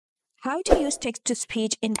How to use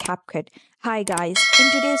text-to-speech in Capcut. Hi guys,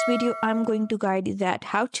 in today's video I'm going to guide you that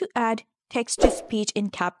how to add text-to-speech in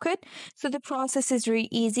Capcut. So the process is really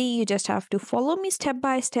easy, you just have to follow me step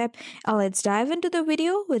by step and let's dive into the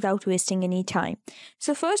video without wasting any time.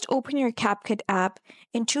 So first open your Capcut app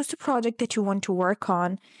and choose the project that you want to work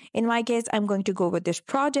on. In my case, I'm going to go with this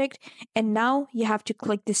project and now you have to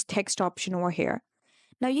click this text option over here.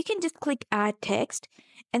 Now you can just click add text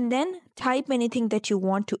and then type anything that you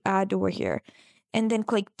want to add over here and then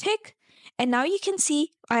click tick. And now you can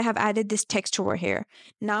see I have added this text over here.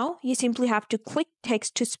 Now you simply have to click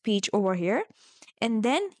text to speech over here and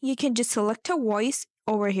then you can just select a voice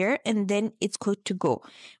over here and then it's good to go.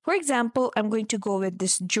 For example, I'm going to go with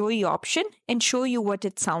this Joey option and show you what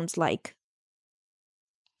it sounds like.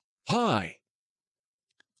 Hi.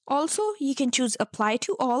 Also, you can choose apply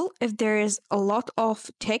to all if there is a lot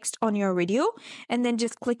of text on your video and then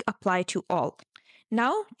just click apply to all.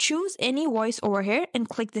 Now choose any voice over here and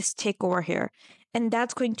click this tick over here. And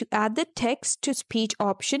that's going to add the text to speech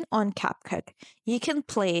option on Capcut. You can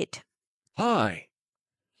play it. Hi.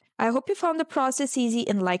 I hope you found the process easy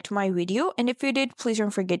and liked my video. And if you did, please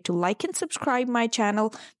don't forget to like and subscribe my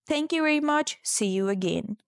channel. Thank you very much. See you again.